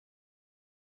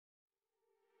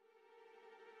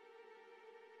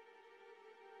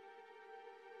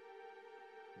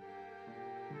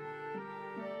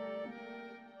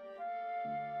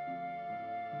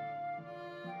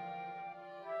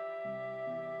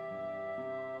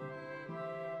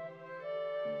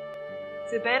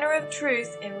The banner of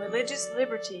truth and religious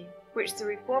liberty, which the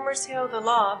Reformers held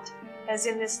aloft, has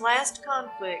in this last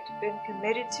conflict been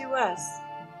committed to us.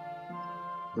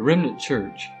 The Remnant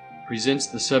Church presents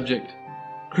the subject,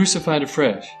 Crucified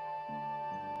Afresh.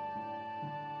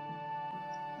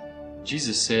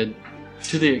 Jesus said,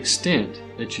 "To the extent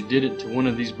that you did it to one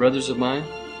of these brothers of mine,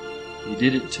 you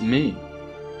did it to me."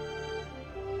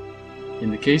 In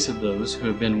the case of those who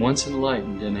have been once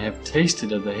enlightened and have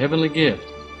tasted of the heavenly gift,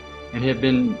 and have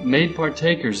been made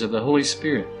partakers of the Holy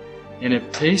Spirit, and have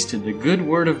tasted the good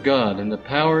Word of God and the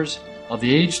powers of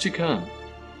the age to come,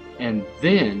 and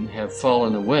then have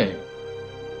fallen away,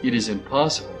 it is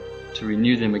impossible to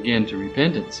renew them again to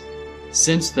repentance,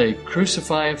 since they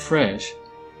crucify afresh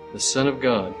the Son of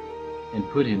God and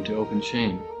put him to open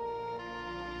shame.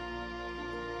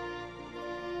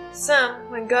 Some,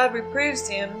 when God reproves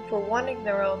them for wanting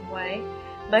their own way,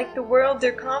 make the world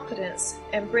their confidence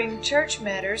and bring church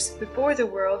matters before the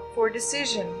world for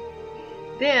decision.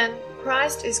 Then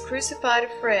Christ is crucified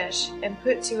afresh and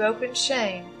put to open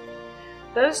shame.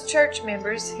 Those church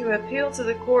members who appeal to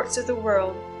the courts of the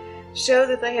world show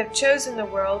that they have chosen the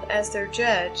world as their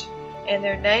judge, and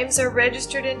their names are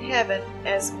registered in heaven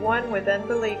as one with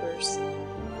unbelievers.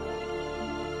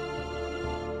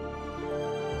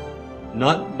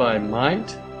 Not by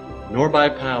might, nor by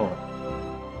power,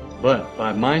 but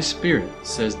by my Spirit,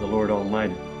 says the Lord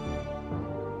Almighty.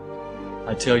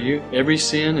 I tell you, every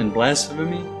sin and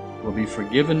blasphemy will be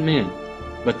forgiven men,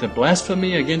 but the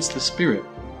blasphemy against the Spirit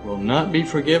will not be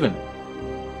forgiven.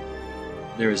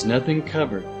 There is nothing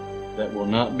covered that will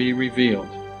not be revealed,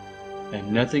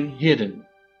 and nothing hidden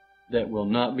that will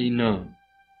not be known.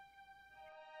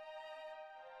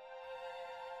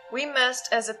 We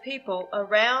must, as a people,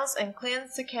 arouse and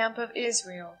cleanse the camp of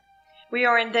Israel. We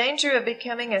are in danger of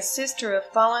becoming a sister of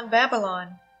fallen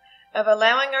Babylon, of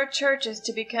allowing our churches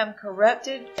to become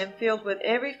corrupted and filled with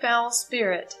every foul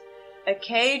spirit, a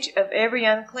cage of every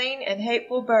unclean and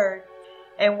hateful bird.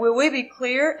 And will we be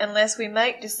clear unless we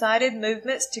make decided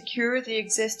movements to cure the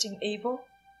existing evil?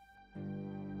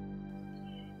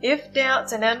 If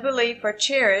doubts and unbelief are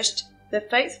cherished, the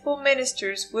faithful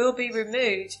ministers will be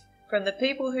removed from the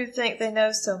people who think they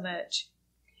know so much.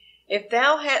 If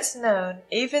thou hadst known,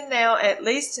 even now at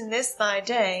least in this thy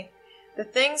day, the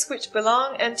things which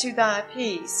belong unto thy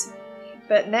peace,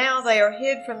 but now they are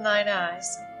hid from thine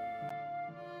eyes.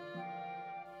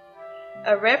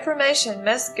 A reformation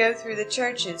must go through the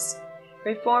churches.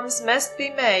 Reforms must be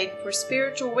made, for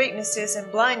spiritual weaknesses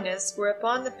and blindness were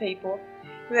upon the people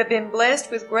who have been blessed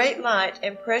with great light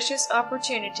and precious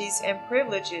opportunities and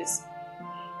privileges.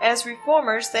 As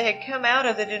reformers, they had come out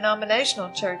of the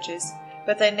denominational churches,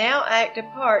 but they now act a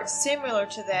part similar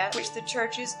to that which the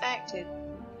churches acted.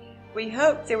 We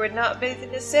hoped there would not be the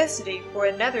necessity for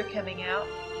another coming out.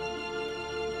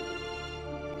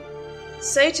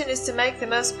 Satan is to make the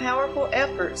most powerful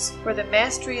efforts for the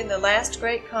mastery in the last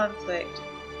great conflict.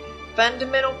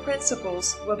 Fundamental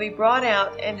principles will be brought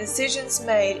out and decisions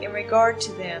made in regard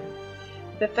to them.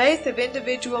 The faith of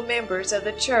individual members of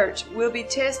the church will be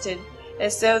tested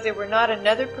as though there were not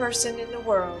another person in the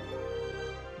world.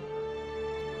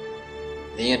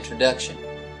 The introduction.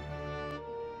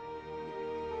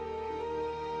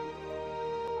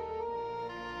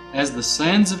 As the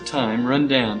sands of time run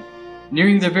down,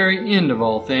 nearing the very end of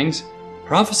all things,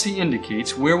 prophecy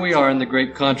indicates where we are in the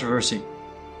great controversy.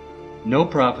 No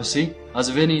prophecy is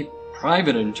of any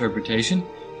private interpretation,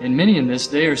 and many in this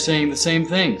day are saying the same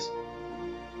things.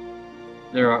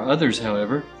 There are others,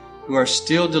 however, who are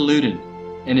still deluded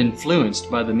and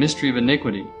influenced by the mystery of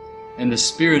iniquity and the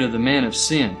spirit of the man of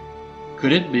sin.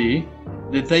 Could it be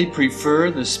that they prefer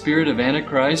the spirit of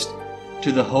Antichrist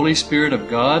to the Holy Spirit of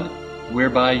God,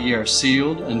 whereby ye are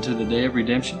sealed unto the day of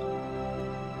redemption?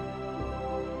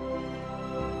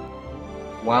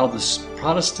 While the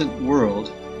Protestant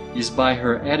world is by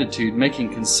her attitude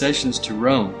making concessions to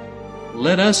Rome,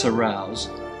 let us arouse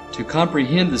to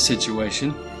comprehend the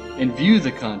situation and view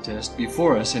the contest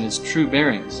before us in its true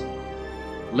bearings.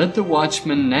 Let the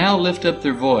watchmen now lift up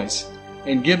their voice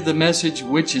and give the message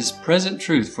which is present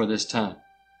truth for this time.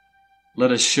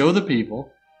 Let us show the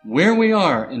people where we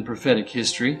are in prophetic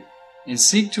history and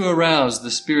seek to arouse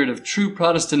the spirit of true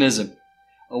Protestantism,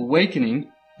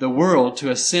 awakening the world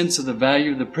to a sense of the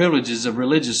value of the privileges of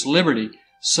religious liberty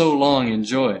so long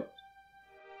enjoyed.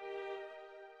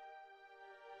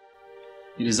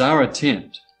 It is our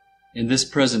attempt in this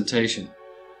presentation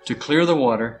to clear the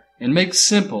water and make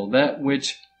simple that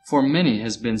which for many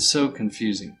has been so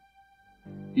confusing.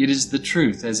 It is the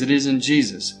truth as it is in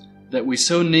Jesus that we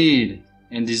so need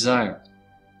and desire.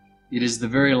 It is the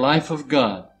very life of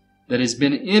God that has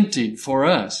been emptied for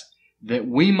us, that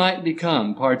we might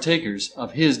become partakers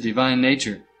of His divine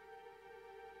nature.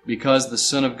 Because the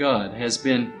Son of God has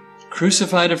been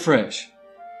crucified afresh,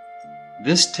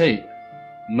 this tape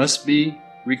must be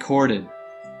recorded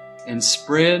and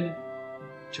spread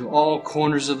to all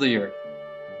corners of the earth.